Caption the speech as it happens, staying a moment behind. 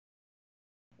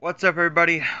What's up,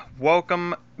 everybody?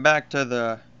 Welcome back to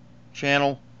the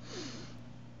channel.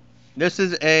 This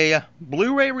is a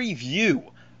Blu-ray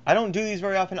review. I don't do these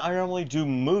very often. I normally do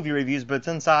movie reviews, but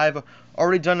since I've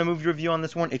already done a movie review on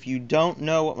this one, if you don't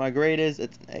know what my grade is,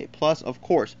 it's an A+. Of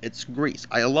course, it's Grease.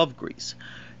 I love Grease.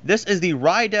 This is the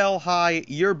Rydell High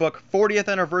Yearbook 40th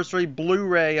Anniversary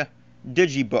Blu-ray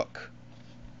Digibook.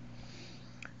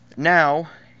 Now,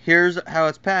 here's how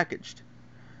it's packaged.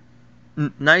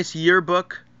 Nice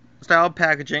yearbook style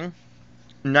packaging,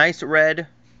 nice red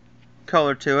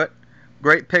color to it,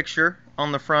 great picture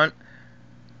on the front,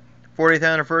 40th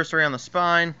anniversary on the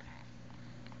spine,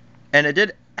 and it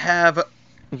did have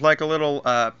like a little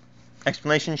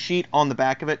explanation sheet on the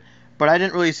back of it, but I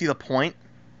didn't really see the point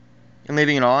in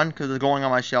leaving it on because it was going on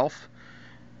my shelf,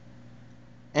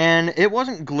 and it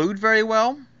wasn't glued very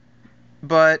well,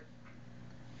 but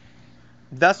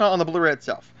that's not on the Blu-ray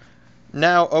itself.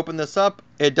 Now, open this up.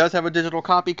 It does have a digital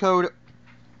copy code,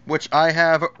 which I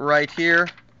have right here.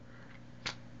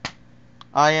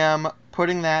 I am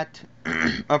putting that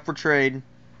up for trade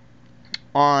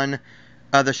on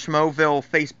the Schmoville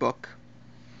Facebook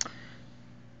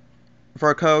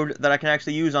for a code that I can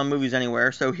actually use on Movies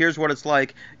Anywhere. So here's what it's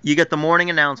like. You get the morning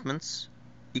announcements.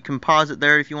 You can pause it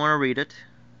there if you want to read it.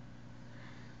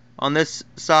 On this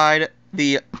side,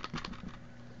 the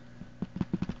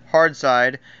hard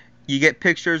side, you get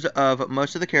pictures of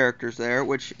most of the characters there,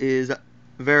 which is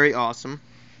very awesome.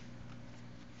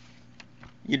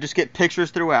 You just get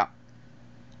pictures throughout.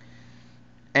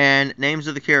 And names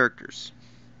of the characters.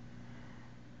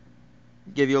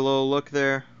 Give you a little look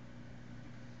there.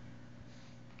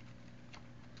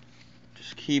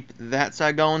 Just keep that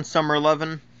side going. Summer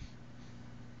 11.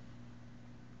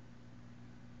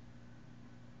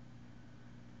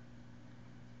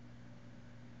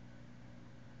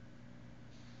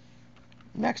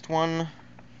 Next one.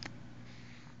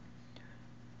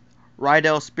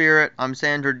 Rydell Spirit. I'm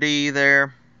Sandra D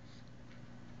there.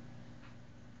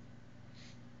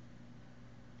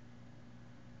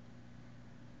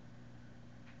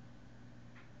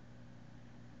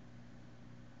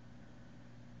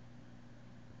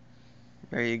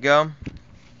 There you go.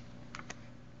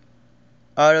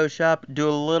 Auto Shop, do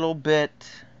a little bit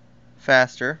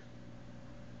faster.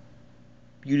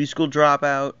 Beauty School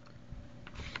Dropout.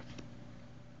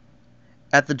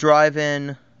 At the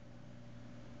Drive-In.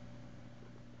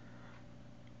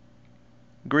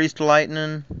 Greased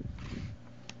Lightning.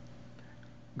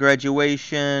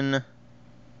 Graduation.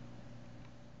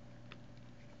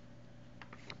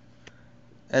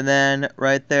 And then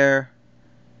right there,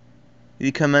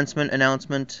 the commencement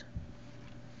announcement.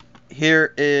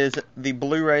 Here is the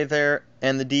Blu-ray there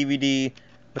and the DVD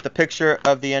with the picture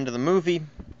of the end of the movie.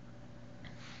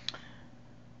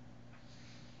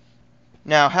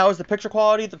 Now, how is the picture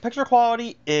quality? The picture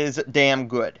quality is damn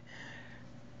good.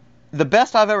 The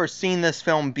best I've ever seen this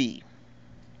film be.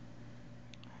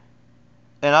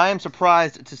 And I am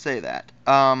surprised to say that.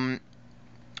 I'm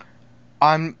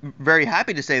very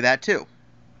happy to say that, too.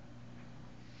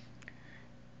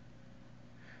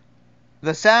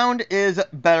 The sound is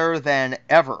better than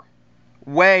ever.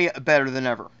 Way better than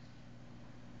ever.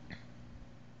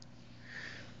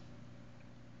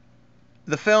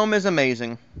 The film is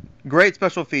amazing. Great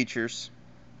special features.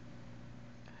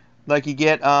 Like you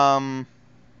get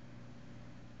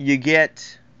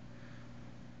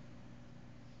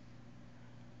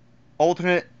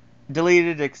alternate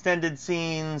deleted extended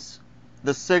scenes,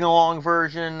 the sing-along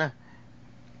version,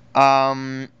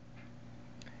 the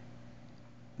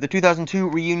 2002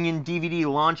 reunion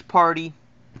DVD launch party,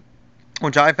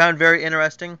 which I found very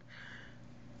interesting.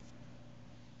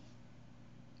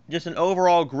 Just an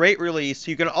overall great release.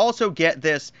 You can also get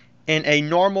this in a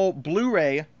normal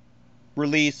Blu-ray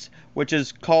release, which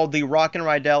is called the Rock and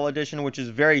Rydell edition, which is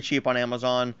very cheap on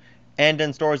Amazon and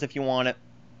in stores if you want it,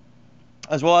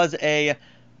 as well as a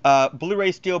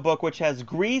Blu-ray Steelbook, which has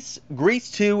Grease,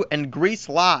 Grease 2, and Grease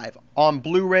Live on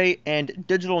Blu-ray and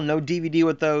digital, no DVD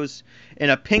with those, in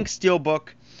a pink Steelbook.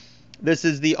 This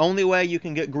is the only way you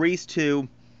can get Grease 2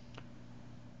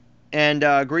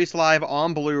 and Grease Live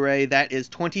on Blu-ray. That is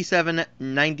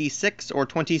 $27.96 or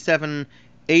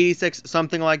 $27.86,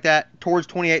 something like that, towards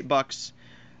 $28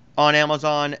 on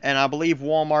Amazon, and I believe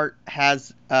Walmart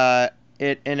has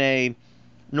it in a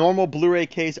normal Blu-ray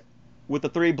case with the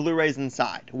 3 Blu-rays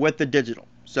inside, with the digital.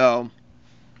 So,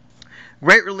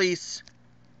 great release,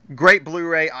 great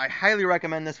Blu-ray. I highly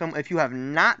recommend this film if you have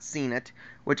not seen it,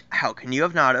 which, how can you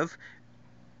have not have?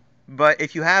 But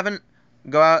if you haven't,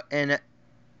 go out and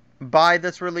buy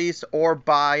this release or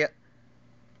buy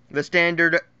the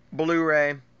standard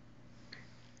Blu-ray.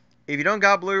 If you don't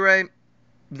got Blu-ray,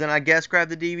 then I guess grab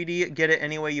the DVD, get it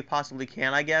any way you possibly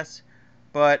can, I guess.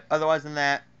 But otherwise than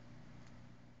that,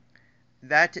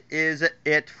 that is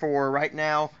it for right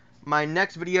now. My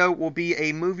next video will be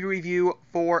a movie review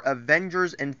for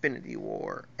Avengers Infinity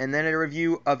War, and then a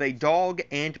review of a Dog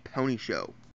and Pony Show.